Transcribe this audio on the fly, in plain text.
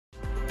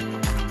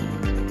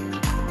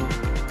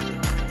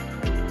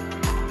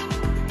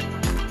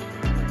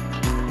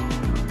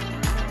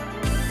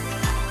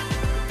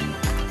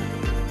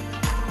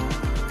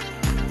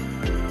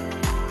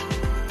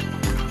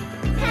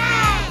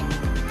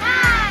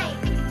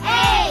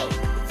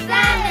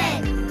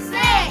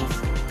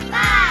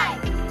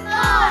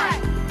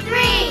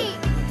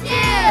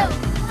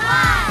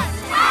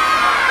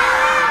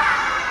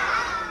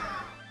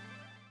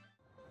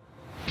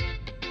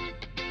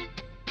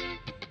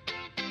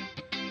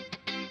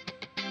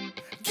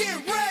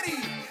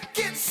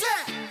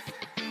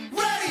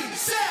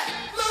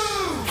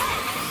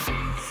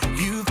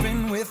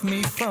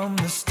from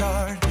the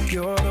start.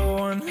 You're the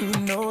one who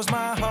knows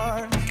my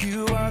heart.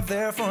 You are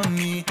there for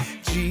me,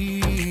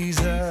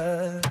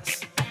 Jesus.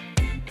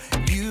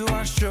 You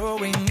are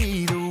showing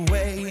me the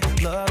way,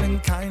 love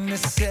and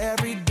kindness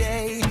every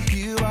day.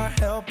 You are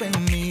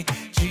helping me,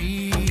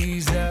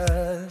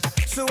 Jesus.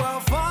 So I'll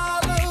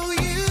follow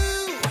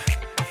you,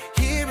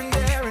 here and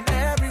there and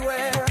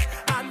everywhere.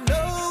 I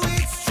know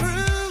it's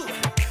true,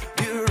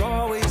 you're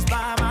always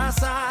by my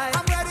side.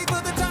 I'm ready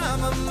for the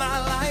time of my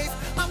life.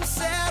 I'm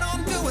set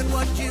on doing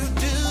what you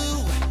do.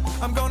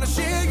 I'm gonna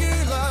share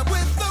your love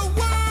with the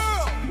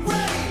world.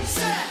 Ready,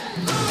 set,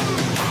 move.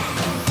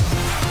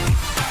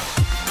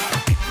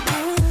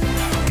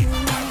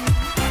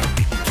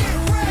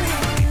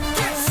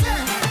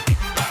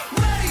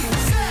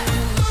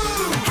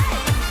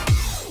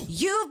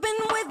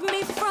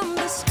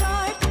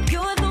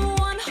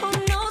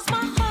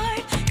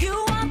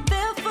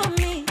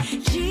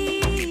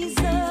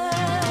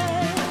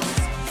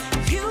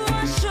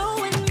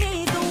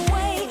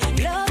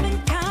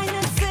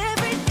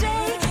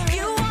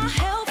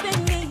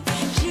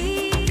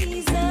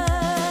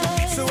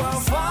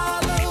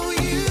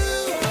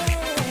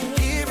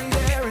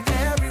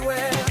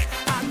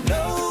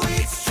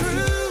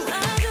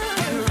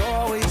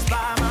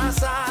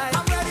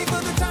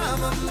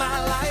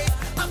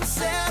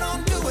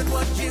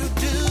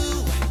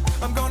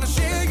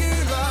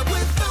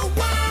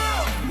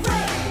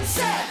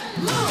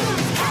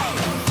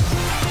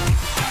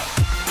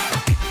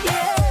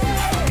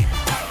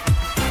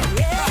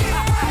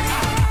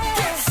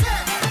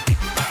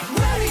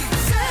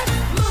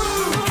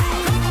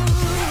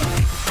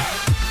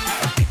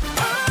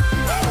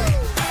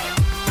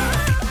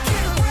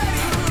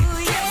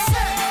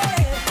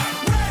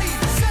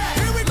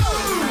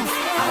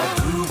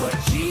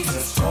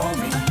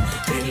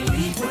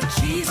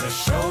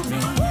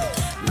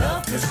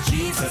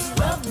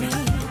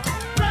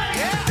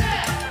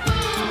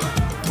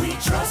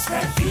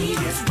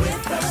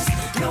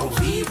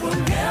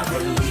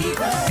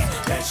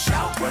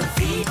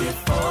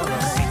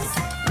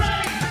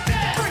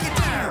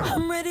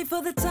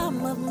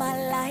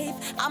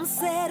 I'm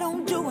set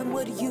on doing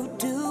what you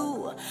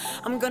do.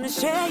 I'm gonna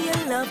share your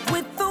love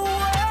with the world.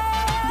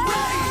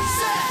 Ready,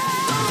 set,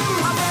 move.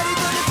 I'm ready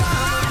for the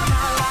time of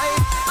my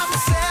life. I'm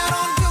set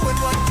on doing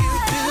what you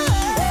do.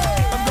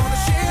 I'm gonna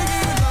share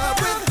your love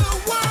with the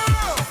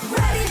world.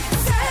 Ready,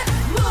 set,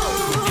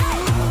 move.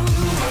 I'll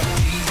do what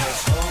Jesus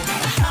told me.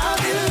 I'll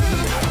do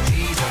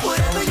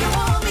whatever you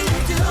want me to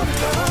do.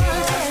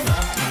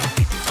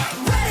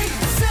 Ready,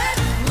 set,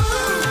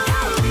 move.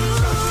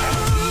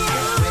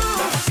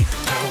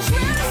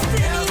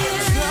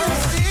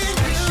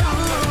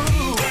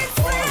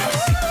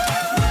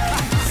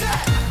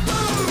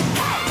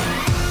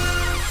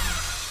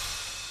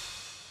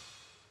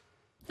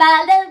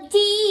 Follow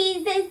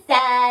Jesus,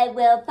 I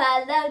will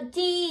follow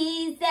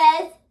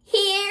Jesus,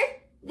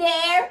 here,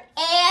 there,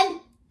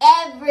 and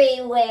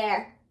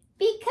everywhere,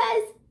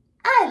 because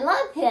I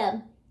love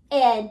him,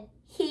 and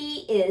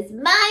he is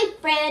my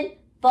friend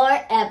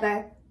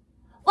forever.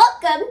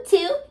 Welcome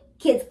to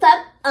Kids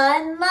Club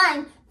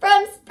Online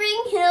from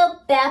Spring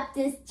Hill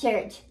Baptist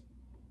Church.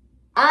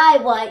 I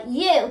want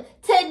you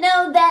to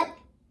know that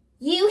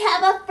you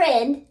have a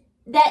friend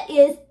that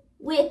is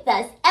with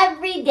us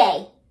every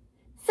day.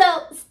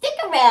 So stick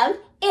around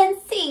and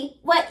see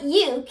what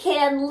you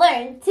can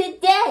learn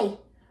today.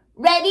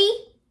 Ready,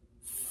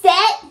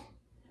 set,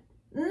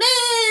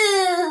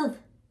 move.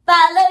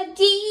 Follow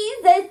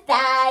Jesus,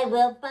 I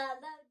will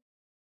follow.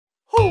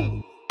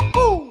 Who?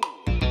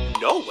 You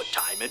know what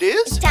time it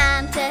is? It's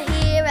time to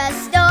hear a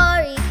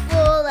story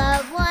full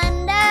of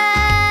wonder.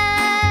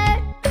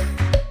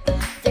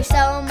 There's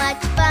so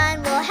much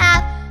fun we'll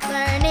have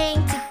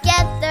learning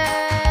together.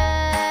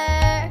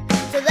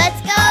 So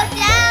let's go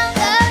down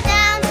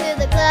to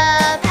the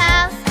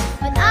clubhouse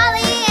with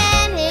Ollie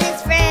and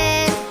his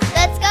friends.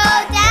 Let's go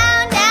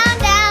down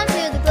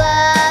to the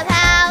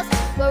clubhouse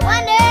where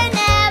wonder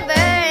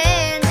never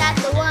ends at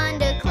the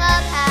Wonder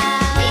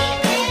Clubhouse. Meet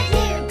with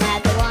you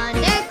at the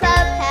Wonder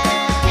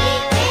Clubhouse.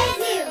 Meet with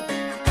you.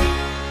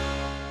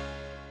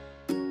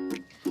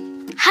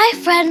 Hi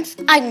friends,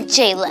 I'm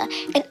Jayla,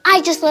 and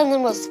I just learned the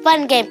most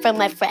fun game from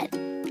my friend.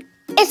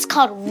 It's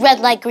called red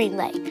light, green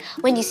light.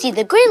 When you see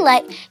the green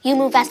light, you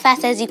move as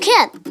fast as you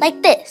can,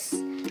 like this.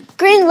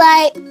 Green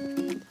light.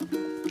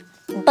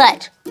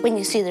 But when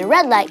you see the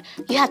red light,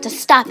 you have to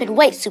stop and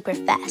wait super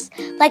fast,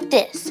 like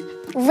this.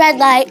 Red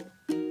light.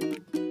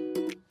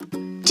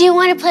 Do you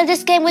want to play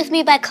this game with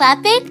me by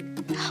clapping?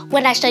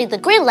 When I show you the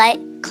green light,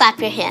 clap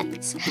your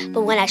hands.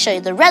 But when I show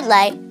you the red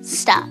light,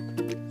 stop.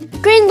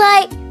 Green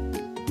light.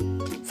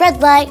 Red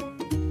light,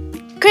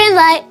 green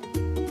light,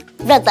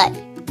 red light.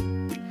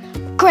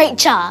 Great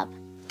job.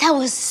 That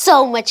was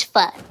so much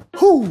fun.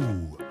 Who?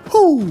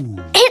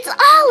 It's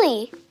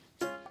Ollie.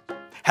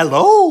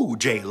 Hello,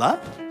 Jayla.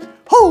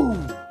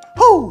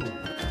 Who?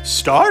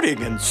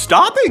 Starting and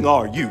stopping,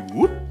 are you?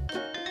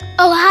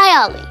 Oh,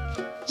 hi, Ollie.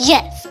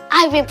 Yes,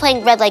 I've been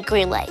playing red light,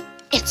 green light.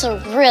 It's a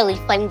really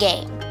fun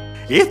game.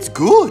 It's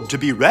good to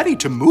be ready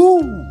to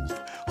move.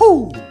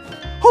 Hoo,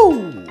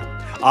 hoo.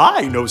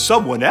 I know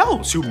someone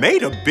else who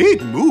made a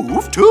big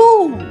move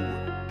too.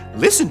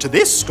 Listen to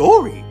this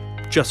story.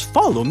 Just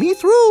follow me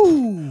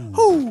through.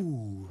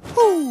 Hoo,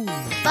 hoo.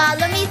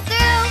 Follow me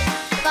through,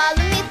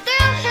 follow me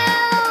through,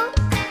 who?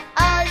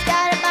 Ollie's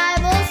got a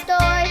Bible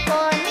story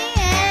for me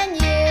and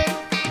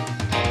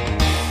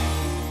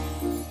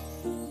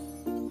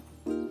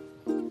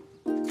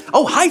you.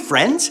 Oh, hi,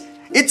 friends.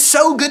 It's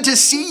so good to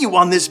see you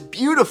on this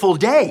beautiful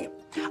day.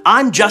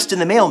 I'm Justin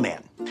the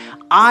mailman.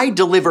 I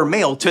deliver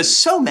mail to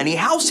so many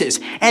houses,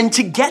 and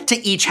to get to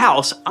each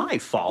house, I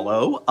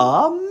follow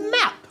a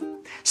map.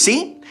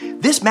 See,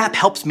 this map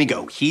helps me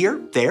go here,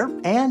 there,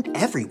 and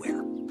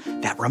everywhere.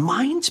 That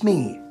reminds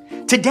me,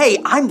 today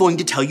I'm going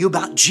to tell you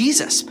about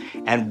Jesus.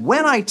 And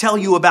when I tell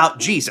you about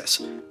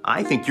Jesus,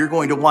 I think you're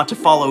going to want to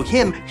follow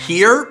him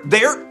here,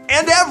 there,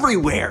 and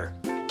everywhere.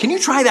 Can you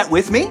try that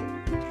with me?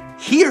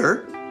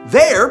 Here,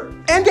 there,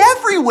 and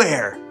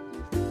everywhere.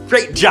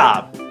 Great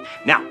job.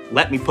 Now,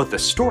 let me put the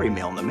story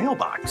mail in the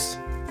mailbox.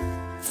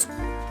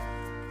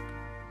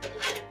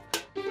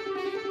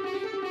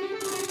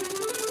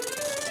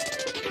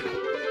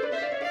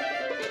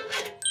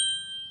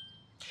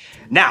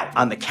 Now,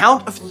 on the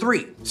count of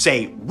 3,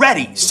 say,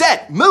 ready,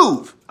 set,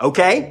 move,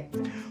 okay?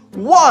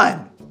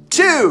 1,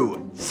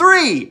 2,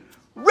 3,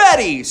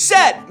 ready,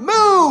 set,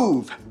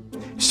 move.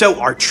 So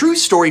our true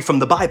story from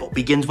the Bible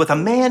begins with a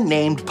man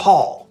named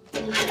Paul.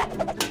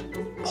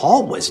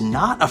 Paul was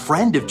not a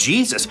friend of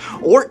Jesus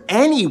or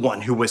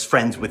anyone who was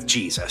friends with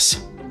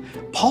Jesus.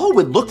 Paul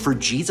would look for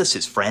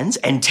Jesus' friends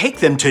and take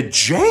them to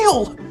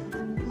jail.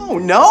 Oh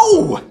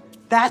no,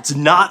 that's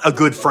not a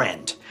good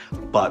friend.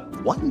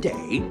 But one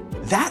day,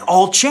 that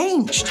all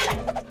changed.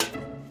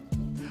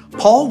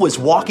 Paul was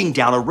walking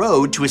down a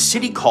road to a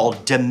city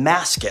called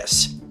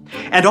Damascus,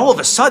 and all of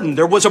a sudden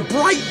there was a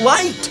bright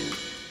light.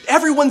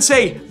 Everyone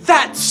say,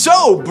 "That's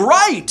so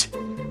bright!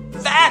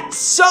 That's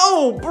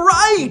so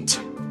bright!"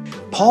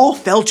 Paul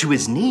fell to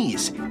his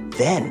knees.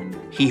 Then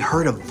he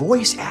heard a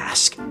voice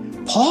ask,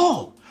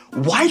 "Paul,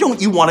 why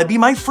don't you want to be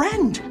my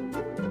friend?"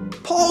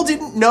 Paul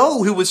didn't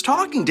know who was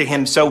talking to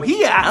him, so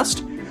he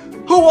asked,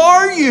 "Who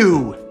are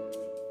you?"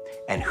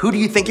 And who do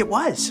you think it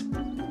was?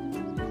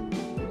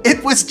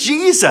 It was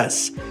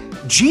Jesus.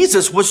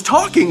 Jesus was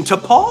talking to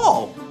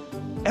Paul.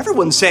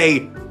 Everyone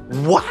say,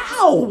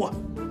 "Wow!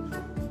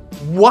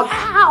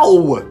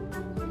 Wow!"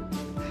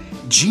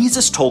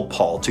 Jesus told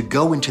Paul to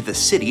go into the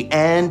city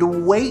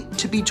and wait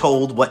to be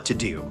told what to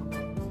do.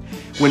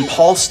 When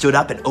Paul stood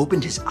up and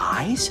opened his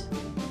eyes,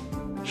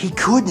 he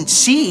couldn't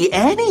see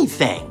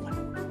anything.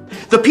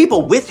 The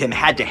people with him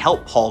had to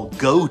help Paul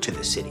go to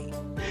the city.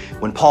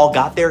 When Paul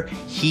got there,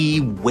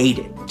 he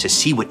waited to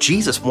see what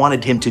Jesus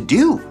wanted him to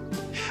do.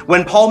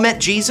 When Paul met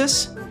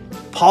Jesus,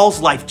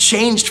 Paul's life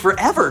changed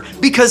forever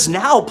because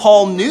now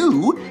Paul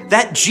knew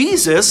that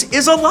Jesus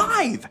is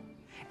alive.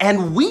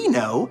 And we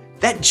know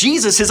that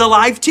Jesus is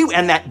alive too,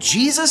 and that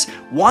Jesus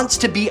wants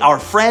to be our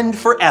friend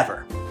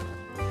forever.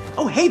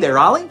 Oh, hey there,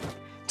 Ollie.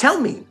 Tell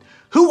me,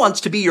 who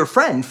wants to be your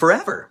friend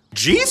forever?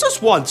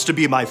 Jesus wants to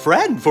be my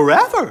friend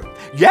forever.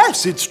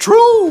 Yes, it's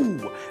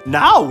true.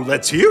 Now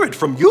let's hear it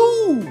from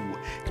you.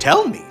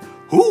 Tell me,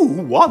 who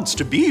wants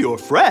to be your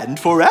friend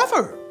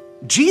forever?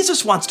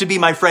 Jesus wants to be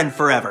my friend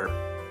forever.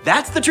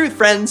 That's the truth,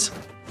 friends.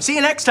 See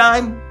you next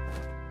time.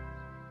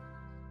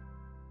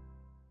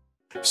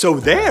 So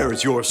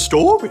there's your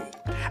story,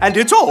 and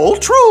it's all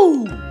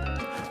true.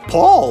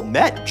 Paul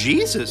met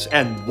Jesus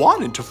and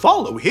wanted to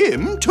follow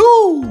him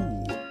too.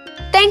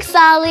 Thanks,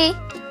 Ollie.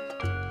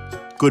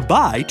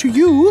 Goodbye to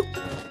you.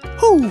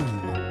 Hoo,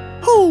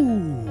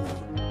 hoo.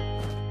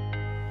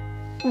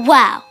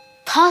 Wow,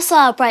 Paul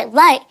saw a bright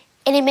light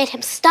and it made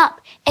him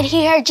stop, and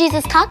he heard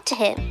Jesus talk to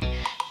him.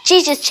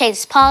 Jesus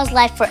changed Paul's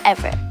life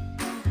forever.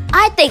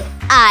 I think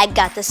I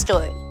got the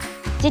story.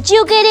 Did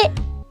you get it?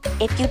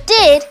 If you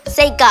did,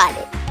 say got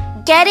it.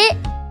 Get it?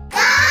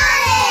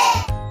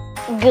 Got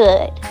it!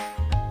 Good.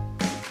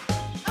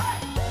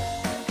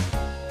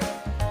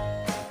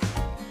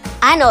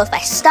 I know if I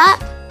stop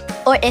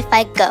or if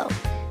I go,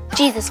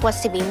 Jesus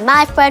wants to be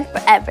my friend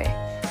forever.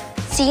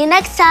 See you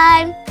next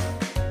time.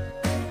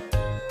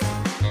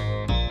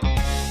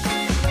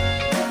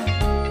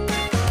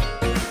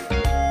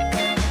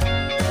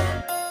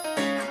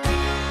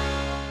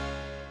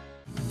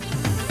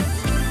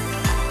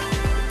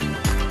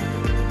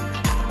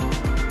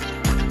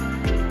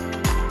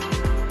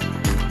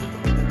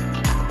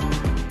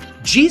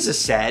 Jesus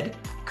said,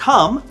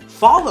 "Come,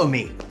 follow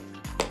me."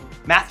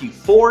 Matthew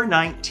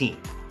 4:19.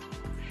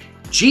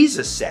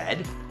 Jesus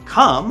said,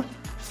 "Come,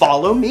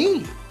 follow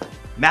me."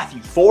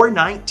 Matthew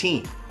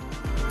 4:19.